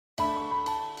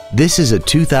This is a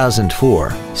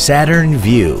 2004 Saturn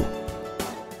VUE.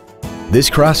 This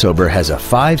crossover has a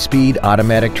 5-speed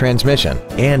automatic transmission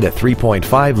and a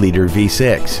 3.5-liter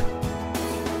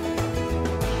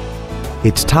V6.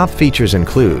 Its top features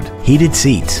include heated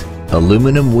seats,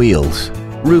 aluminum wheels,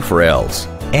 roof rails,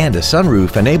 and a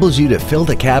sunroof enables you to fill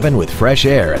the cabin with fresh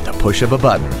air at the push of a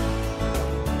button.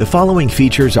 The following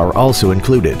features are also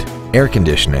included: air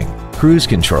conditioning, cruise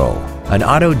control, an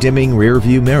auto-dimming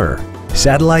rear-view mirror,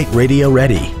 satellite radio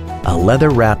ready, a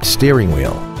leather-wrapped steering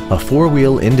wheel, a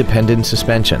 4-wheel independent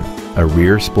suspension, a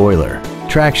rear spoiler,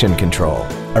 traction control,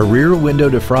 a rear window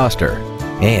defroster,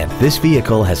 and this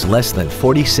vehicle has less than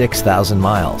 46,000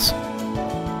 miles.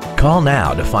 Call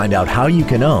now to find out how you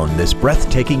can own this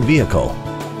breathtaking vehicle.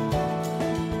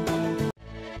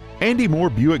 Andy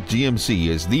Mohr Buick GMC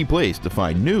is the place to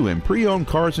find new and pre-owned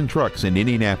cars and trucks in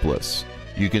Indianapolis.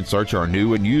 You can search our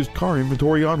new and used car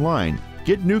inventory online,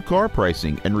 get new car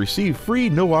pricing, and receive free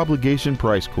no-obligation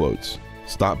price quotes.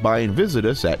 Stop by and visit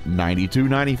us at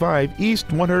 9295 East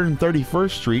 131st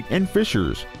Street in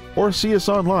Fishers, or see us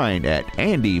online at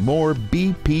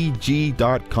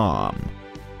andymoorbpg.com.